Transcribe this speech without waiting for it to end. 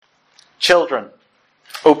Children,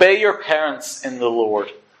 obey your parents in the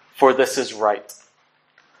Lord, for this is right.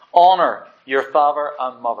 Honor your father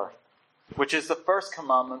and mother, which is the first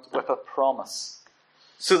commandment with a promise,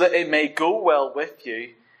 so that it may go well with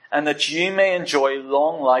you and that you may enjoy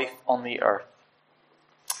long life on the earth.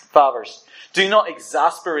 Fathers, do not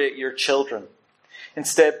exasperate your children.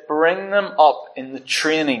 Instead, bring them up in the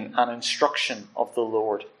training and instruction of the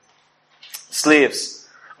Lord. Slaves,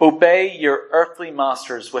 obey your earthly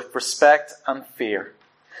masters with respect and fear,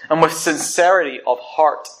 and with sincerity of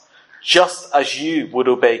heart, just as you would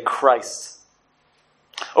obey Christ.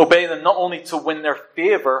 Obey them not only to win their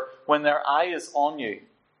favour when their eye is on you,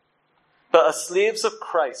 but as slaves of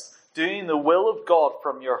Christ, doing the will of God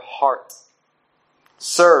from your heart.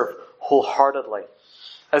 Serve wholeheartedly,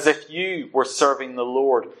 as if you were serving the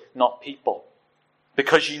Lord, not people,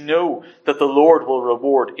 because you know that the Lord will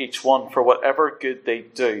reward each one for whatever good they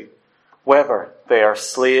do, whether they are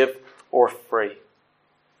slave or free.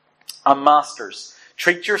 And masters,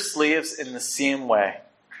 treat your slaves in the same way.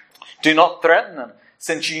 Do not threaten them,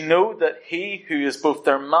 since you know that he who is both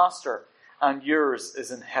their master and yours is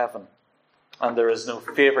in heaven, and there is no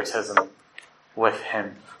favoritism with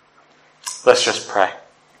him. Let's just pray.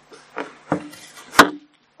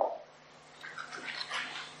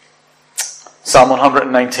 Psalm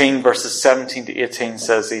 119 verses 17 to 18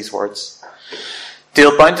 says these words.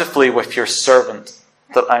 Deal bountifully with your servant,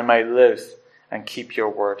 that I may live and keep your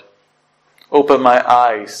word. Open my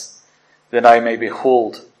eyes, that I may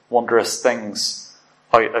behold wondrous things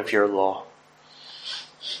out of your law.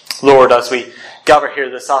 Lord, as we gather here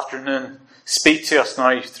this afternoon, speak to us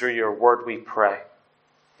now through your word, we pray.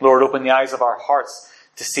 Lord, open the eyes of our hearts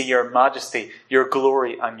to see your majesty, your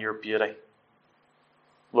glory, and your beauty.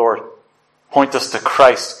 Lord, point us to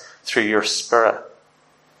Christ through your Spirit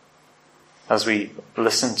as we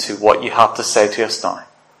listen to what you have to say to us now.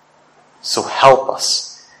 So help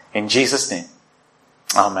us. In Jesus' name.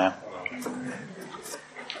 Amen.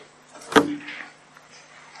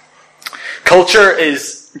 Culture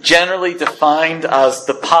is generally defined as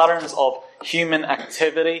the patterns of human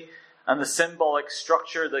activity and the symbolic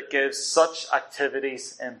structure that gives such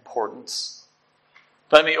activities importance.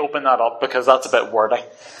 Let me open that up because that's a bit wordy.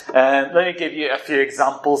 Let me give you a few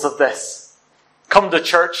examples of this. Come to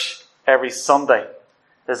church every Sunday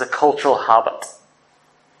is a cultural habit.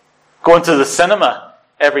 Going to the cinema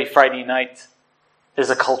every Friday night is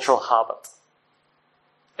a cultural habit.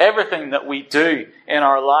 Everything that we do in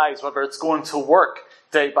our lives, whether it's going to work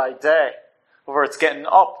day by day, whether it's getting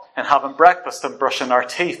up and having breakfast and brushing our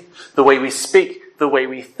teeth, the way we speak, the way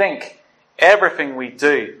we think, everything we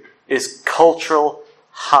do is cultural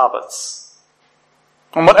habits.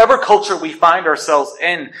 And whatever culture we find ourselves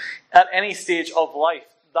in at any stage of life,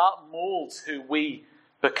 that molds who we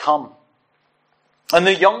become. And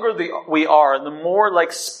the younger we are, and the more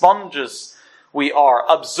like sponges we are,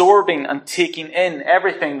 absorbing and taking in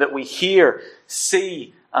everything that we hear,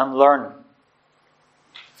 see, and learn.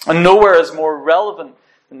 And nowhere is more relevant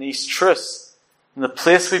than these truths than the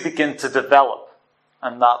place we begin to develop,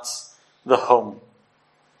 and that's the home.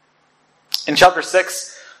 In chapter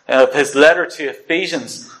 6 of his letter to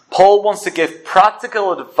Ephesians, Paul wants to give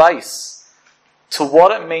practical advice to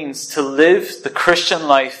what it means to live the Christian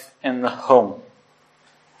life in the home.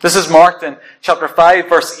 This is marked in chapter 5,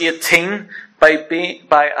 verse 18,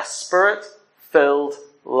 by a Spirit-filled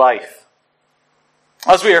life.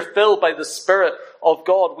 As we are filled by the Spirit of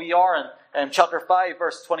God, we are in chapter 5,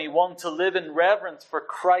 verse 21, to live in reverence for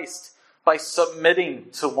Christ by submitting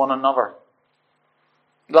to one another.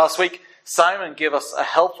 Last week, Simon gave us a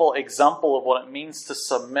helpful example of what it means to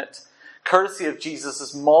submit, courtesy of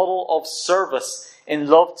Jesus' model of service in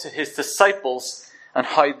love to his disciples and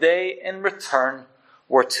how they, in return,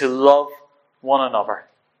 were to love one another.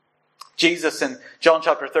 Jesus, in John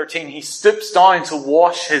chapter 13, he stoops down to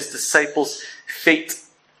wash his disciples' feet.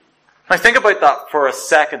 Now think about that for a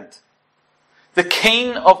second. The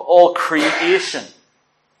King of all creation,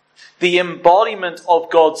 the embodiment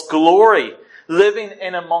of God's glory, living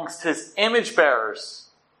in amongst his image bearers.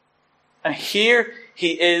 And here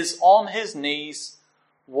he is on his knees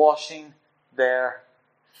washing their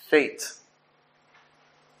feet.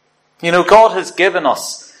 You know, God has given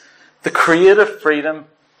us the creative freedom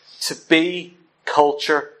to be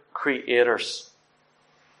culture creators.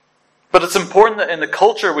 But it's important that in the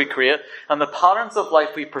culture we create and the patterns of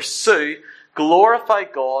life we pursue, glorify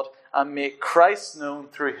God and make Christ known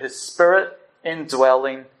through his Spirit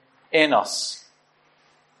indwelling in us.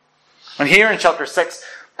 And here in chapter 6,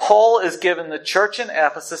 Paul is giving the church in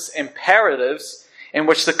Ephesus imperatives in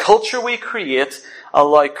which the culture we create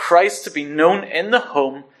allow Christ to be known in the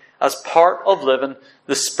home as part of living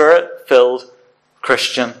the Spirit-filled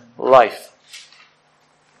Christian life.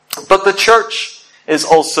 But the church is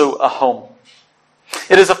also a home.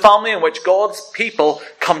 It is a family in which God's people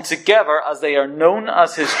come together as they are known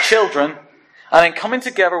as His children, and in coming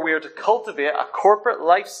together we are to cultivate a corporate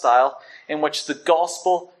lifestyle in which the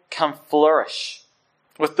gospel can flourish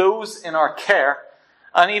with those in our care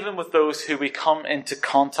and even with those who we come into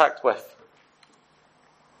contact with.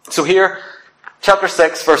 So here, chapter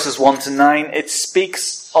 6, verses 1 to 9, it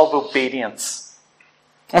speaks of obedience.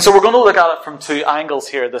 And so we're going to look at it from two angles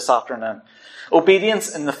here this afternoon.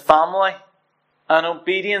 Obedience in the family and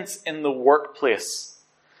obedience in the workplace.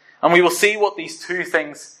 And we will see what these two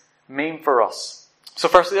things mean for us. So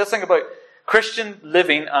firstly, let's think about Christian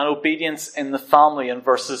living and obedience in the family in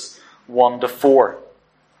verses 1 to 4.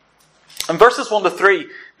 And verses 1 to 3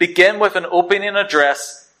 begin with an opening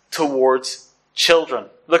address towards children.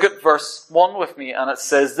 Look at verse 1 with me, and it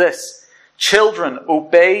says this: "Children,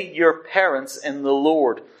 obey your parents in the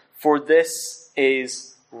Lord, for this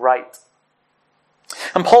is right."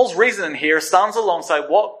 And Paul's reasoning here stands alongside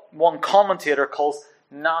what one commentator calls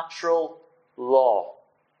natural law.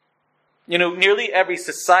 You know, nearly every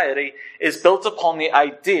society is built upon the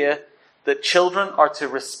idea that children are to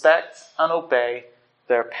respect and obey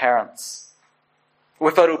their parents.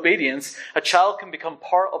 Without obedience, a child can become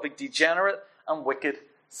part of a degenerate and wicked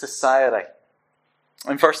society.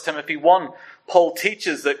 In 1 Timothy 1, Paul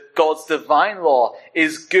teaches that God's divine law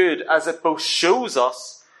is good as it both shows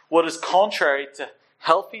us what is contrary to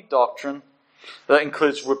healthy doctrine that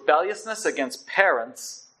includes rebelliousness against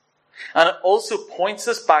parents, and it also points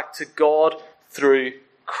us back to God through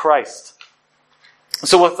Christ.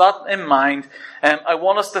 So with that in mind, I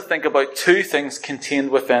want us to think about two things contained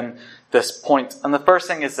within this point. And the first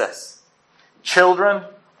thing is this: children,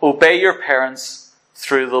 obey your parents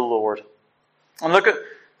through the Lord. And look at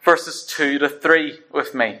verses 2 to 3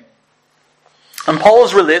 with me. And Paul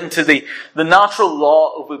is relating to the natural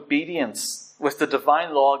law of obedience with the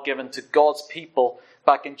divine law given to God's people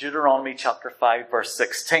back in Deuteronomy chapter 5 verse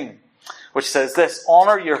 16, which says this: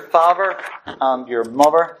 "Honor your father and your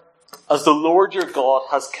mother, as the Lord your God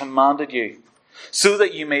has commanded you, so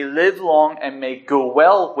that you may live long and may go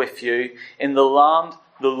well with you in the land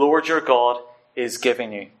the Lord your God is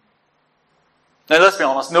giving you." Now let's be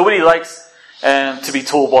honest, nobody likes to be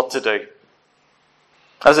told what to do.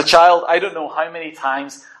 As a child, I don't know how many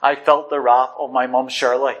times I felt the wrath of my mum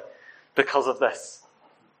Shirley because of this.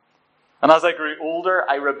 And as I grew older,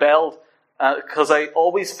 I rebelled because I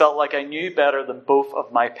always felt like I knew better than both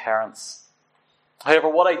of my parents. However,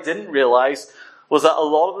 what I didn't realize was that a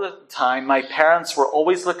lot of the time my parents were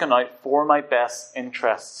always looking out for my best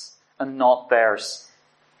interests and not theirs.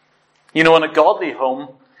 You know, in a godly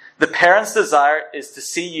home, the parent's desire is to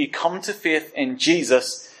see you come to faith in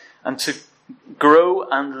Jesus and to grow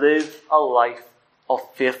and live a life of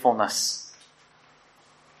faithfulness.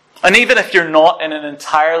 And even if you're not in an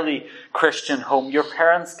entirely Christian home, your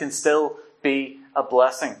parents can still be a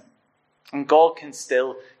blessing. And God can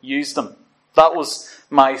still use them. That was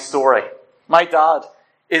my story. My dad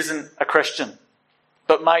isn't a Christian,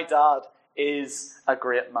 but my dad is a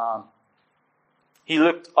great man. He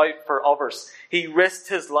looked out for others. He risked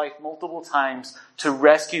his life multiple times to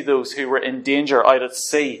rescue those who were in danger out at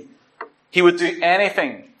sea. He would do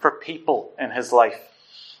anything for people in his life.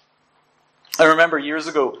 I remember years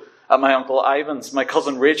ago at my Uncle Ivan's, my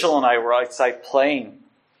cousin Rachel and I were outside playing.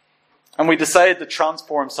 And we decided to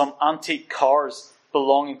transform some antique cars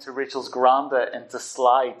belonging to Rachel's granda into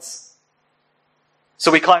slides. So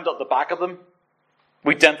we climbed up the back of them.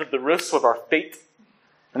 We dented the roofs with our feet.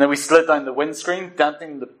 And then we slid down the windscreen,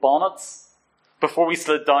 denting the bonnets, before we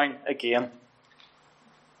slid down again.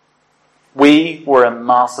 We were in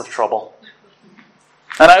massive trouble.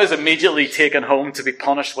 And I was immediately taken home to be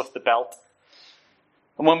punished with the belt.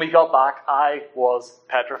 And when we got back, I was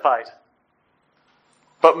petrified.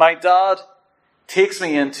 But my dad takes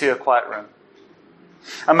me into a quiet room.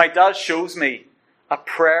 And my dad shows me a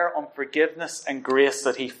prayer on forgiveness and grace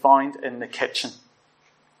that he found in the kitchen.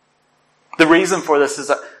 The reason for this is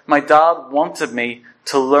that my dad wanted me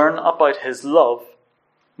to learn about his love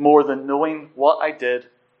more than knowing what I did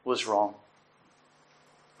was wrong.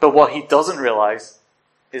 But what he doesn't realize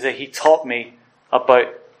is that he taught me about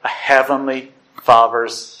a heavenly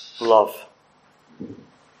Father's love.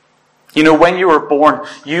 You know, when you were born,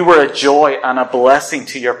 you were a joy and a blessing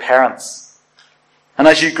to your parents. And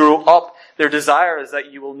as you grow up, their desire is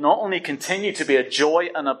that you will not only continue to be a joy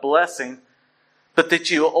and a blessing, but that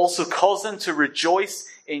you will also cause them to rejoice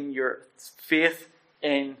in your faith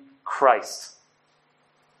in Christ.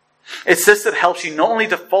 It's this that helps you not only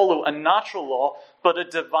to follow a natural law, but a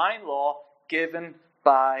divine law given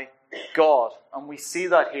by God. And we see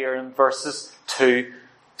that here in verses 2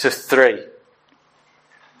 to 3.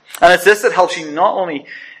 And it's this that helps you not only...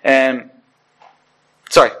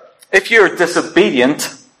 if you're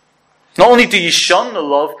disobedient, not only do you shun the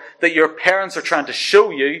love that your parents are trying to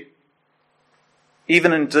show you,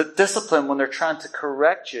 even in discipline when they're trying to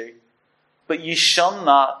correct you, but you shun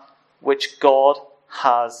that which God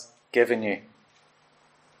has given you.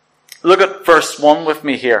 Look at verse 1 with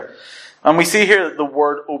me here. And we see here that the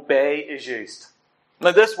word obey is used.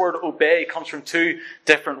 Now this word obey comes from two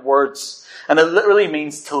different words. And it literally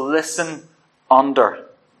means to listen under.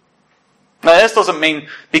 Now this doesn't mean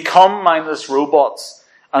become mindless robots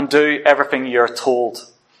and do everything you're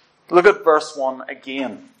told. Look at verse 1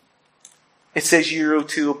 again. It says you're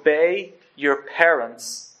to obey your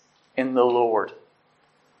parents in the Lord.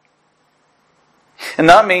 And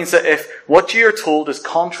that means that if what you're told is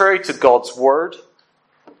contrary to God's word,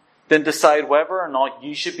 then decide whether or not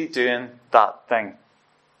you should be doing that thing.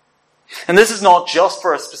 And this is not just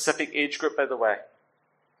for a specific age group, by the way.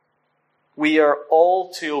 We are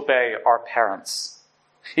all to obey our parents.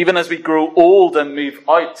 Even as we grow old and move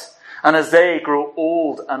out, and as they grow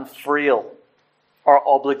old and frail, our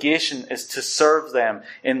obligation is to serve them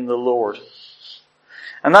in the Lord.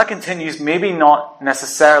 And that continues maybe not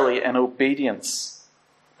necessarily in obedience,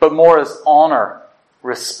 but more as honour,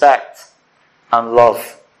 respect, and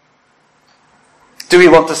love. Do we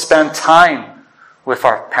want to spend time with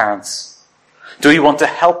our parents? Do we want to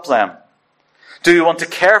help them? Do we want to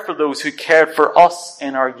care for those who cared for us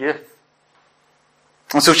in our youth?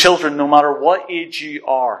 And so children, no matter what age you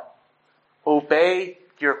are, obey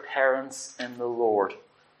your parents in the Lord,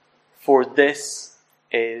 for this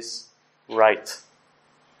is right.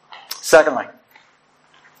 Secondly,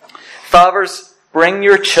 fathers, bring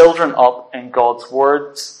your children up in God's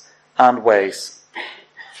words and ways.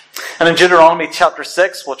 And in Deuteronomy chapter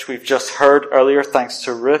 6, which we've just heard earlier thanks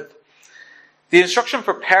to Ruth, the instruction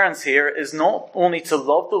for parents here is not only to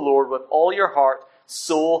love the Lord with all your heart,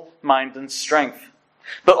 soul, mind, and strength,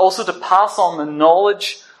 but also to pass on the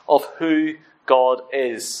knowledge of who God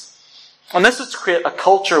is. And this is to create a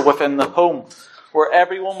culture within the home where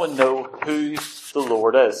everyone would know who the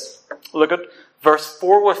Lord is. Look at verse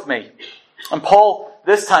 4 with me. And Paul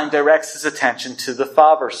this time directs his attention to the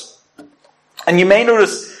fathers. And you may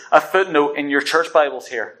notice a footnote in your church Bibles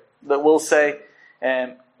here that will say,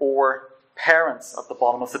 or parents at the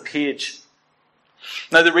bottom of the page.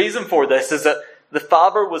 Now the reason for this is that the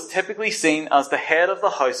father was typically seen as the head of the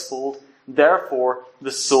household, therefore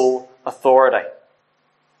the sole authority.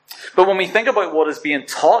 But when we think about what is being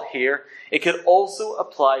taught here, it could also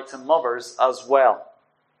apply to mothers as well.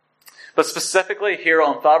 But specifically here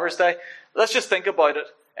on Father's Day, let's just think about it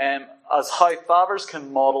as how fathers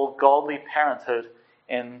can model godly parenthood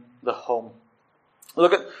in the home.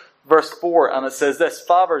 Look at verse 4, and it says this: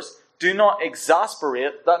 fathers, do not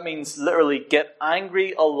exasperate. That means literally get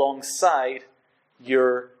angry alongside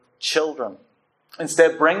your children.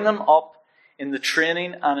 Instead, bring them up in the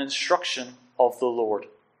training and instruction of the Lord.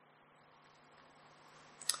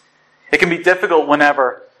 It can be difficult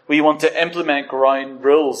whenever we want to implement ground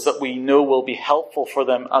rules that we know will be helpful for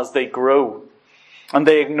them as they grow, and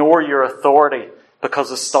they ignore your authority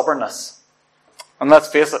because of stubbornness. And let's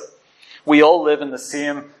face it, we all live in the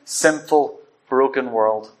same sinful, broken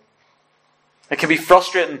world. It can be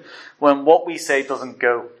frustrating when what we say doesn't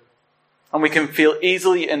go, and we can feel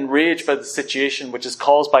easily enraged by the situation which is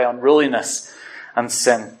caused by unruliness and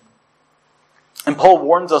sin. And Paul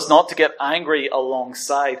warns us not to get angry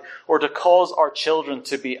alongside or to cause our children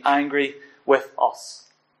to be angry with us.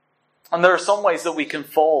 And there are some ways that we can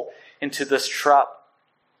fall into this trap.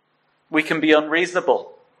 We can be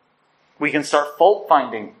unreasonable. We can start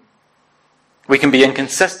fault-finding. We can be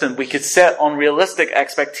inconsistent. We could set unrealistic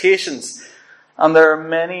expectations. And there are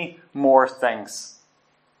many more things.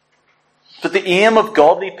 But the aim of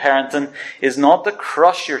godly parenting is not to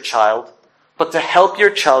crush your child, but to help your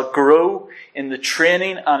child grow in the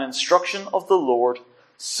training and instruction of the Lord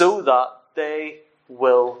so that they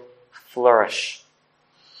will flourish.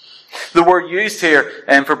 The word used here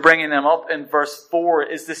for bringing them up in verse 4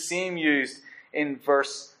 is the same used in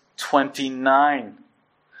verse 29.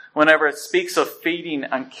 Whenever it speaks of feeding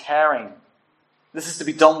and caring, this is to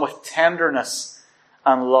be done with tenderness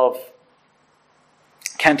and love.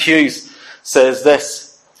 Kent Hughes says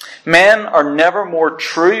this: men are never more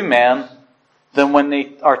true men than when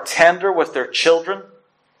they are tender with their children,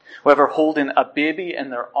 whether holding a baby in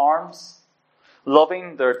their arms,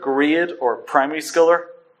 loving their grade or primary schooler,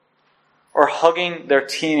 or hugging their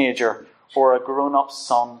teenager or a grown-up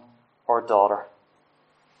son or daughter.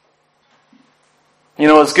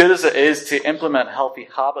 As good as it is to implement healthy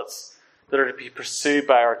habits that are to be pursued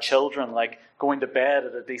by our children, like going to bed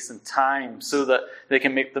at a decent time so that they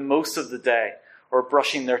can make the most of the day, or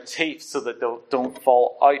brushing their teeth so that they don't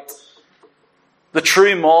fall out. The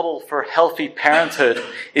true model for healthy parenthood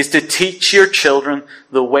is to teach your children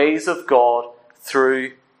the ways of God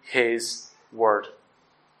through His Word.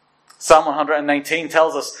 Psalm 119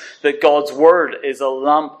 tells us that God's Word is a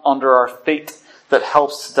lamp under our feet that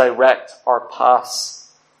helps to direct our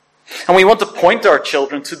paths. And we want to point our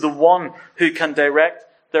children to the one who can direct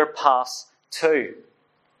their paths too.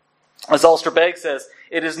 As Alistair Begg says,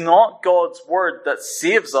 it is not God's Word that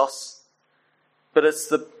saves us, but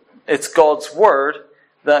it's God's Word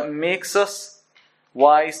that makes us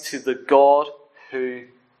wise to the God who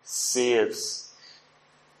saves.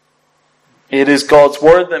 It is God's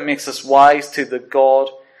Word that makes us wise to the God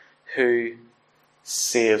who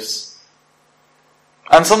saves.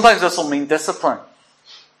 And sometimes this will mean discipline.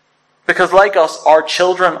 Because like us, our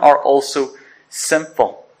children are also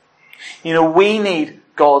sinful. We need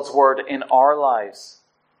God's Word in our lives.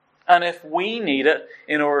 And if we need it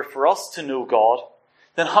in order for us to know God,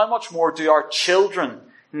 then how much more do our children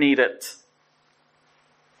need it?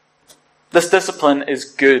 This discipline is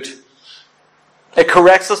good. It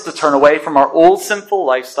corrects us to turn away from our old sinful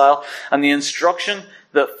lifestyle, and the instruction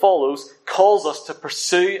that follows calls us to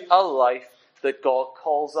pursue a life that God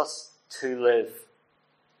calls us to live.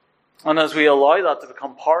 And as we allow that to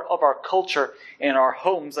become part of our culture in our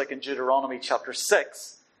homes, like in Deuteronomy chapter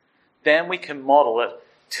 6, then we can model it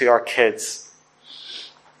to our kids.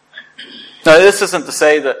 Now, this isn't to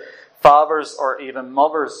say that fathers or even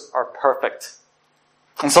mothers are perfect.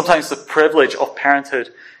 And sometimes the privilege of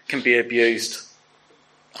parenthood can be abused.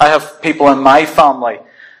 I have people in my family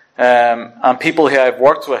and people who I've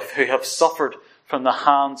worked with who have suffered from the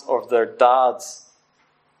hands of their dads,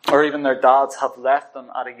 or even their dads have left them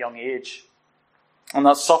at a young age. And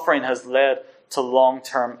that suffering has led to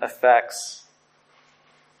long-term effects.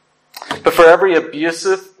 But for every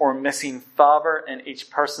abusive or missing father in each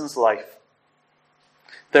person's life,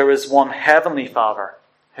 there is one heavenly Father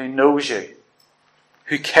who knows you,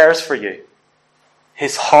 who cares for you.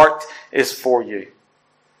 His heart is for you,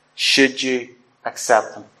 should you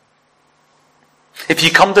accept Him. If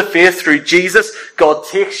you come to faith through Jesus, God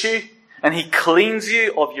takes you and He cleans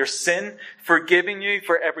you of your sin, forgiving you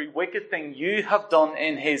for every wicked thing you have done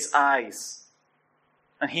in His eyes.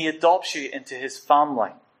 And He adopts you into His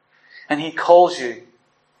family. And He calls you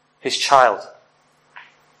His child.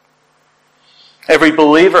 Every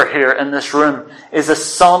believer here in this room is a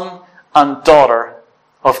son and daughter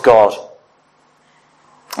of God.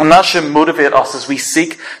 And that should motivate us as we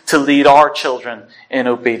seek to lead our children in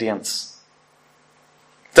obedience.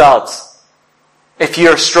 Dads, if you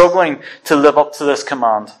are struggling to live up to this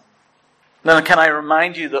command, then can I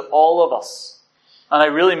remind you that all of us, and I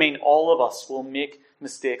really mean all of us, will make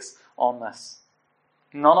mistakes on this.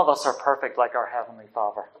 None of us are perfect like our Heavenly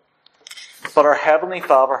Father. But our Heavenly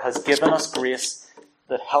Father has given us grace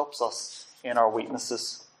that helps us in our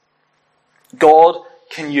weaknesses. God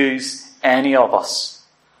can use any of us,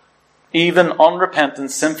 even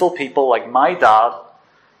unrepentant, sinful people like my dad,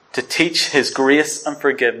 to teach His grace and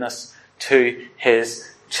forgiveness to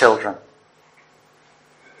His children.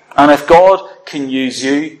 And if God can use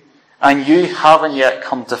you, and you haven't yet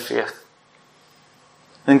come to faith,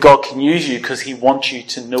 then God can use you because He wants you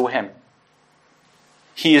to know Him.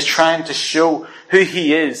 He is trying to show who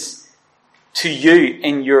He is to you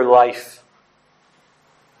in your life.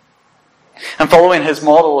 And following His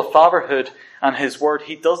model of fatherhood and His Word,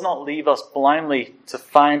 He does not leave us blindly to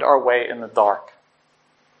find our way in the dark.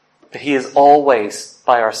 But He is always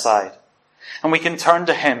by our side. And we can turn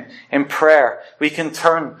to Him in prayer. We can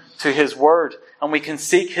turn to His Word. And we can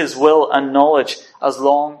seek His will and knowledge as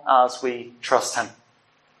long as we trust Him.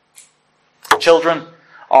 Children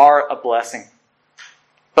are a blessing.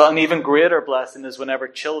 But an even greater blessing is whenever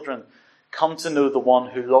children come to know the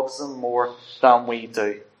one who loves them more than we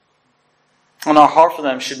do. And our heart for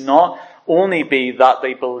them should not only be that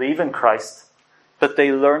they believe in Christ, but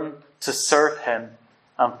they learn to serve Him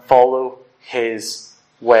and follow His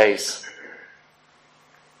ways.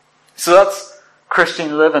 So that's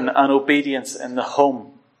Christian living and obedience in the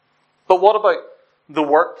home. But what about the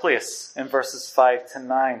workplace in verses 5 to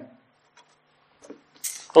 9?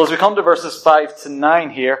 Well, as we come to verses 5 to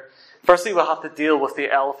 9 here, firstly we'll have to deal with the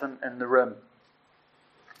elephant in the room.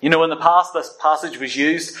 In the past this passage was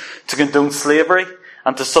used to condone slavery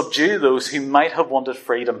and to subdue those who might have wanted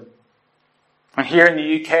freedom. And here in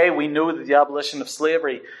the UK, we know that the abolition of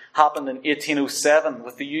slavery happened in 1807,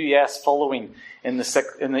 with the US following in the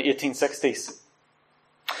 1860s.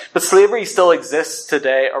 But slavery still exists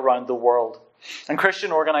today around the world. And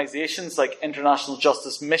Christian organizations like International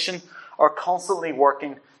Justice Mission are constantly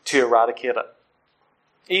working to eradicate it.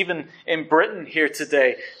 Even in Britain here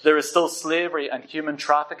today, there is still slavery and human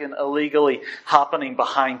trafficking illegally happening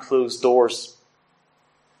behind closed doors.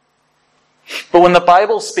 But when the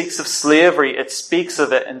Bible speaks of slavery, it speaks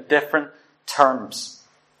of it in different terms.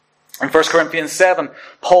 In 1 Corinthians 7,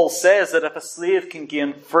 Paul says that if a slave can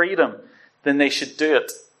gain freedom, then they should do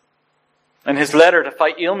it. In his letter to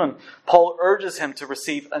Philemon, Paul urges him to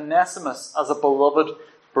receive Onesimus as a beloved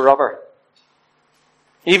brother.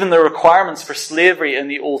 Even the requirements for slavery in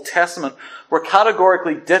the Old Testament were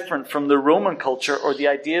categorically different from the Roman culture or the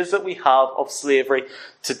ideas that we have of slavery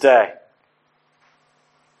today.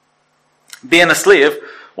 Being a slave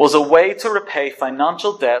was a way to repay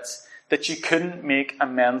financial debts that you couldn't make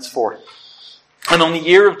amends for. And on the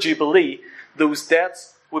year of Jubilee, those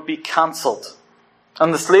debts would be cancelled.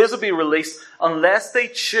 And the slaves would be released unless they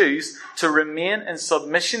choose to remain in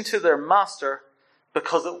submission to their master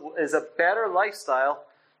because it is a better lifestyle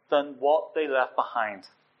than what they left behind.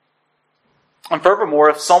 And furthermore,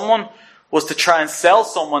 if someone was to try and sell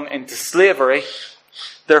someone into slavery,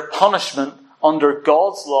 their punishment under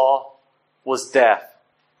God's law was death.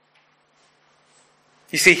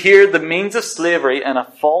 You see, here the means of slavery in a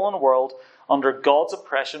fallen world under God's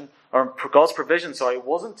oppression, or God's provision,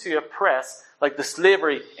 wasn't to oppress like the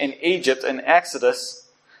slavery in Egypt in Exodus,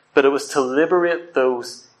 but it was to liberate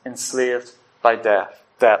those enslaved by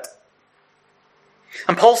debt.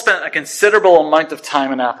 And Paul spent a considerable amount of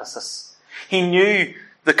time in Ephesus. He knew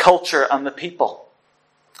the culture and the people.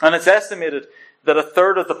 And it's estimated that a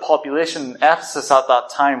third of the population in Ephesus at that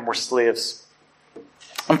time were slaves.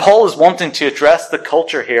 And Paul is wanting to address the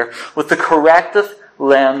culture here with the corrective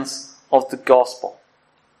lens of the gospel.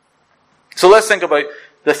 So let's think about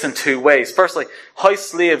this in two ways. Firstly, how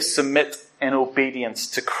slaves submit in obedience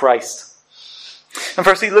to Christ. And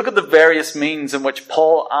firstly, look at the various means in which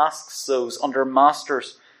Paul asks those under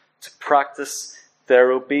masters to practice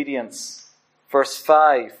their obedience. Verse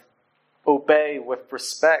 5, obey with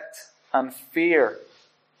respect and fear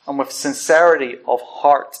and with sincerity of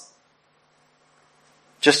heart,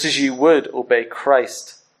 just as you would obey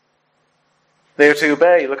Christ. They are to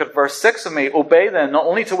obey. Look at verse 6 of me. Obey them, not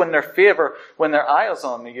only to win their favour when their eye is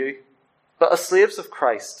on you, but as slaves of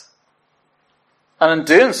Christ. And in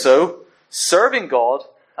doing so, serving God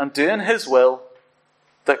and doing His will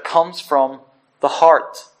that comes from the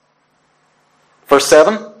heart. Verse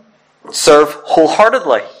 7, serve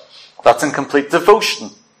wholeheartedly. That's in complete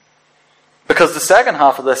devotion. Because the second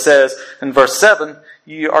half of this says, in verse 7,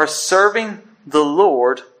 you are serving the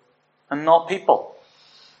Lord and not people.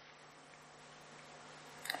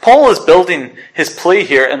 Paul is building his plea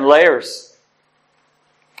here in layers.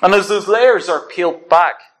 And as those layers are peeled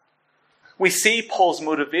back, we see Paul's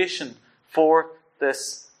motivation for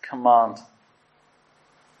this command.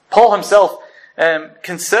 Paul himself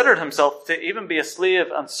considered himself to even be a slave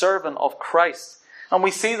and servant of Christ. And we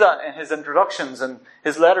see that in his introductions and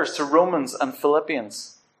his letters to Romans and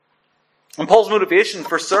Philippians. And Paul's motivation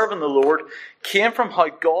for serving the Lord came from how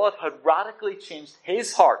God had radically changed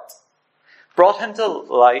his heart, brought him to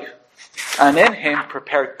life, and in him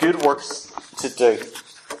prepared good works to do.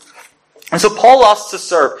 And so Paul asks to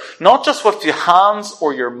serve, not just with your hands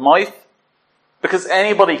or your mouth, because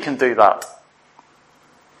anybody can do that.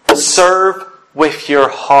 But serve with your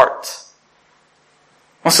heart.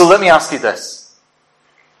 And so let me ask you this.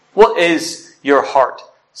 What is your heart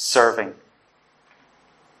serving?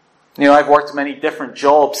 You know, I've worked many different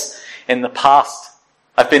jobs in the past.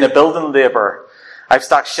 I've been a building labourer. I've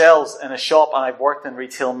stacked shelves in a shop and I've worked in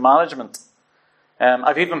retail management.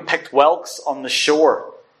 I've even picked whelks on the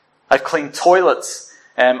shore. I've cleaned toilets.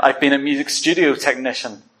 I've been a music studio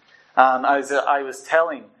technician. And I was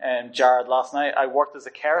telling Jared last night, I worked as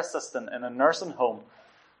a care assistant in a nursing home,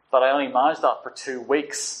 but I only managed that for 2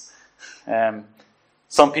 weeks.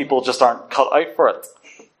 Some people just aren't cut out for it.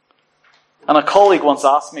 And a colleague once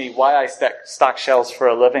asked me why I stack shelves for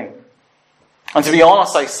a living. And to be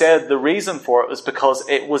honest, I said the reason for it was because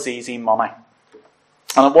it was easy money.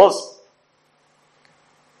 And it was.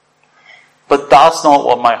 But that's not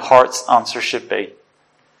what my heart's answer should be.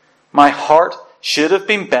 My heart should have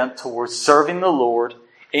been bent towards serving the Lord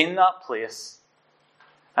in that place,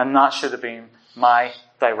 and that should have been my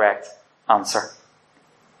direct answer.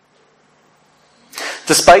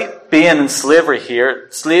 Despite being in slavery here,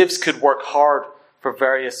 slaves could work hard for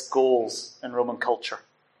various goals in Roman culture.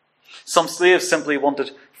 Some slaves simply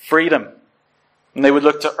wanted freedom, and they would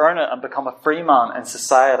look to earn it and become a free man in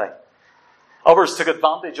society. Others took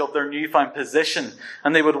advantage of their newfound position,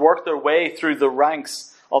 and they would work their way through the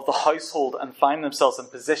ranks of the household and find themselves in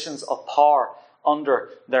positions of power under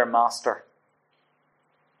their master.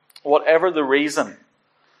 Whatever the reason,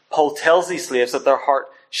 Paul tells these slaves that their heart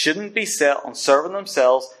shouldn't be set on serving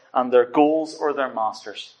themselves and their goals or their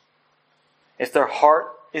masters. If their heart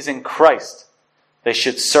is in Christ, they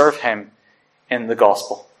should serve Him in the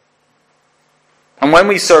gospel. And when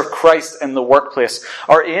we serve Christ in the workplace,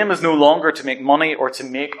 our aim is no longer to make money or to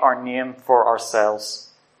make our name for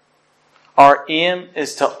ourselves. Our aim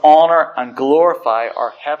is to honour and glorify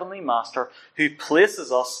our Heavenly Master who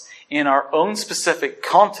places us in our own specific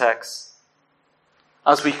context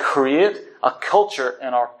as we create a culture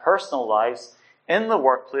in our personal lives, in the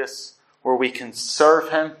workplace, where we can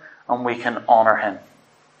serve Him and we can honour Him.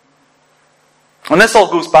 And this all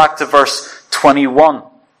goes back to verse 21.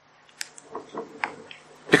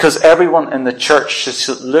 Because everyone in the church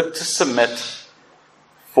should look to submit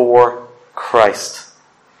for Christ.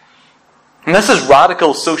 And this is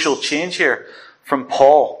radical social change here from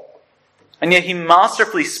Paul. And yet he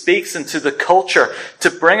masterfully speaks into the culture to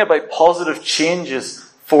bring about positive changes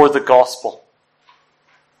for the gospel.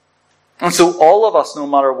 And so all of us, no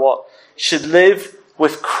matter what, should live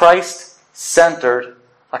with Christ-centered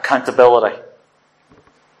accountability.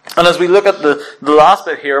 And as we look at the last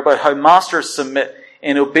bit here about how masters submit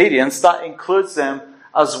in obedience, that includes them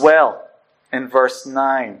as well in verse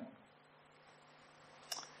 9.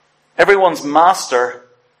 Everyone's master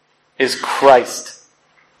is Christ.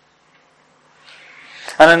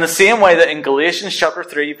 And in the same way that in Galatians chapter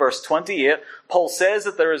 3, verse 28, Paul says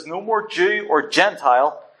that there is no more Jew or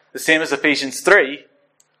Gentile, the same as Ephesians 3,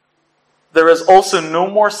 there is also no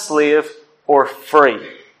more slave or free,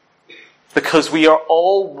 because we are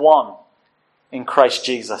all one in Christ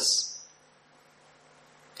Jesus.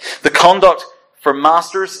 The conduct for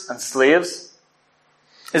masters and slaves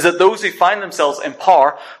is that those who find themselves in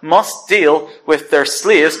power must deal with their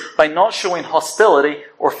slaves by not showing hostility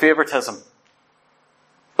or favoritism,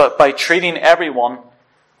 but by treating everyone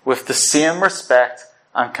with the same respect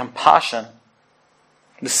and compassion,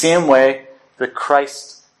 the same way that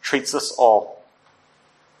Christ treats us all.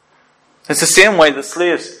 It's the same way that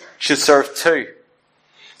slaves should serve too,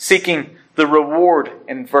 seeking the reward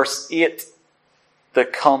in verse 8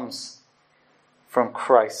 that comes from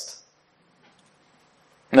Christ.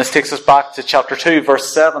 And this takes us back to chapter 2,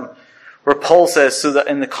 verse 7, where Paul says, so that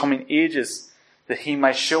in the coming ages that He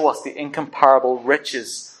might show us the incomparable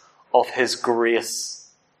riches of His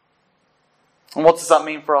grace. And what does that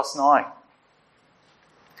mean for us now?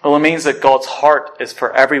 Well, it means that God's heart is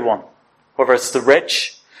for everyone, whether it's the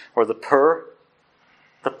rich or the poor,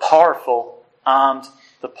 the powerful and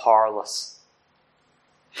the powerless.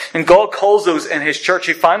 And God calls those in His church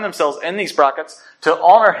who find themselves in these brackets to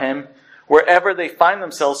honour Him wherever they find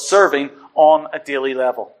themselves serving on a daily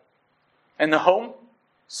level. In the home,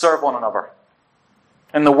 serve one another.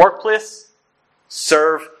 In the workplace,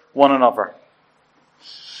 serve one another.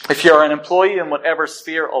 If you're an employee in whatever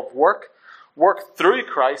sphere of work, work through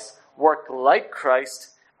Christ, work like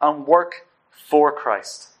Christ, and work for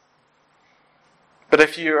Christ. But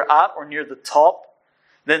if you're at or near the top,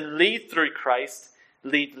 then lead through Christ,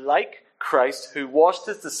 lead like Christ, who washed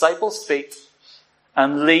His disciples' feet,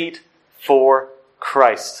 and lead for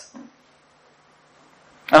Christ.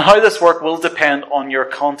 And how this work will depend on your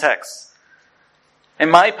context. In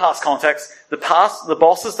my past context, the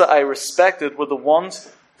bosses that I respected were the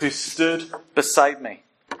ones who stood beside me,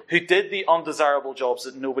 who did the undesirable jobs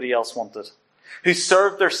that nobody else wanted, who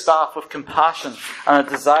served their staff with compassion and a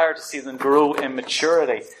desire to see them grow in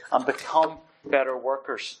maturity and become better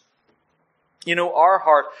workers. You know, our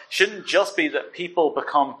heart shouldn't just be that people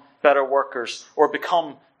become better workers or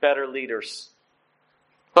become better leaders.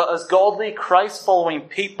 But as godly, Christ-following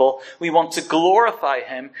people, we want to glorify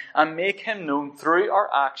Him and make Him known through our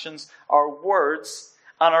actions, our words,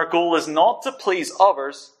 and our goal is not to please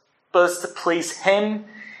others, but is to please Him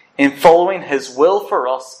in following His will for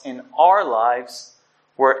us in our lives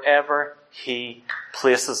wherever He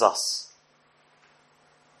places us.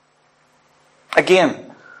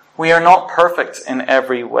 Again, we are not perfect in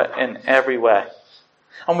every way.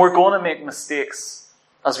 And we're going to make mistakes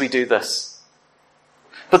as we do this.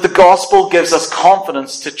 But the gospel gives us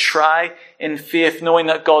confidence to try in faith, knowing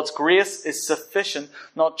that God's grace is sufficient,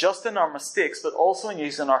 not just in our mistakes, but also in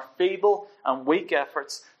using our feeble and weak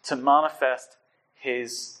efforts to manifest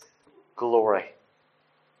His glory.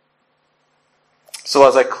 So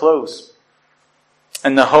as I close,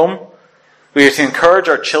 in the home, we are to encourage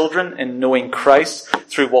our children in knowing Christ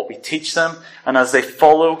through what we teach them and as they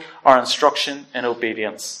follow our instruction in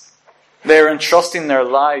obedience. They are entrusting their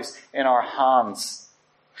lives in our hands.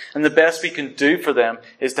 And the best we can do for them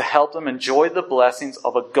is to help them enjoy the blessings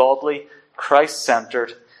of a godly,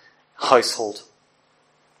 Christ-centered household.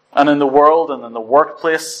 And in the world and in the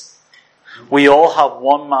workplace, we all have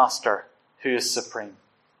one master who is supreme.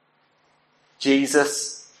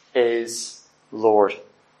 Jesus is Lord.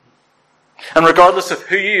 And regardless of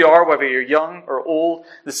who you are, whether you're young or old,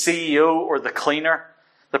 the CEO or the cleaner,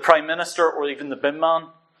 the Prime Minister or even the bin man,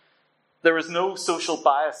 there is no social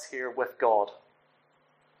bias here with God.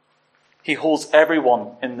 He holds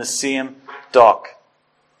everyone in the same dock.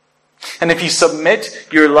 And if you submit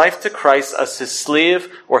your life to Christ as his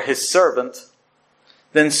slave or his servant,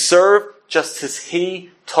 then serve just as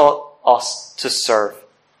he taught us to serve.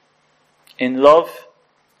 In love,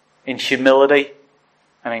 in humility,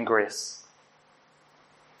 and in grace.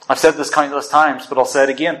 I've said this countless times, but I'll say it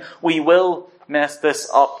again. We will mess this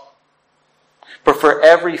up. But for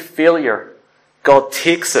every failure, God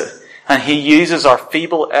takes it and he uses our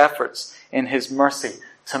feeble efforts in his mercy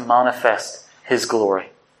to manifest his glory.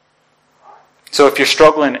 So if you're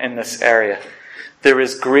struggling in this area, there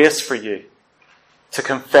is grace for you to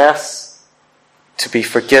confess, to be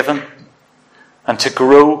forgiven, and to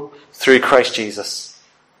grow through Christ Jesus,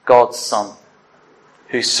 God's Son,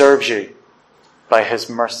 who serves you by his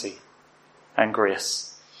mercy and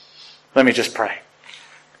grace. Let me just pray.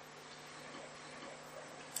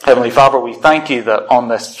 Heavenly Father, we thank you that on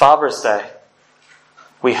this Father's Day,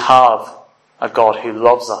 we have a God who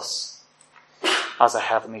loves us as a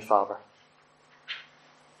Heavenly Father.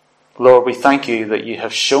 Lord, we thank you that you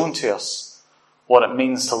have shown to us what it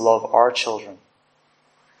means to love our children.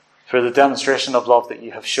 For the demonstration of love that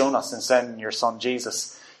you have shown us in sending your Son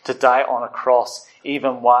Jesus to die on a cross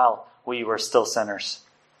even while we were still sinners.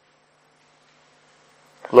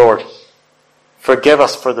 Lord, forgive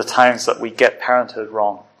us for the times that we get parenthood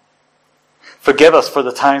wrong. Forgive us for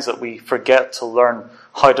the times that we forget to learn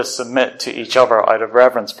how to submit to each other out of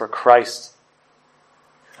reverence for Christ.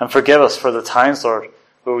 And forgive us for the times, Lord,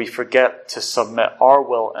 where we forget to submit our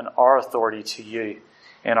will and our authority to you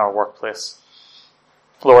in our workplace.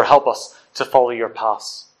 Lord, help us to follow your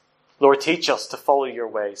paths. Lord, teach us to follow your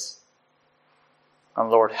ways. And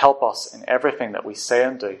Lord, help us in everything that we say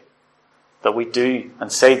and do, that we do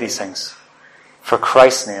and say these things for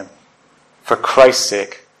Christ's name, for Christ's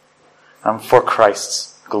sake, and for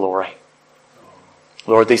Christ's glory.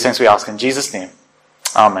 Lord, these things we ask in Jesus' name.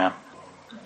 Amen.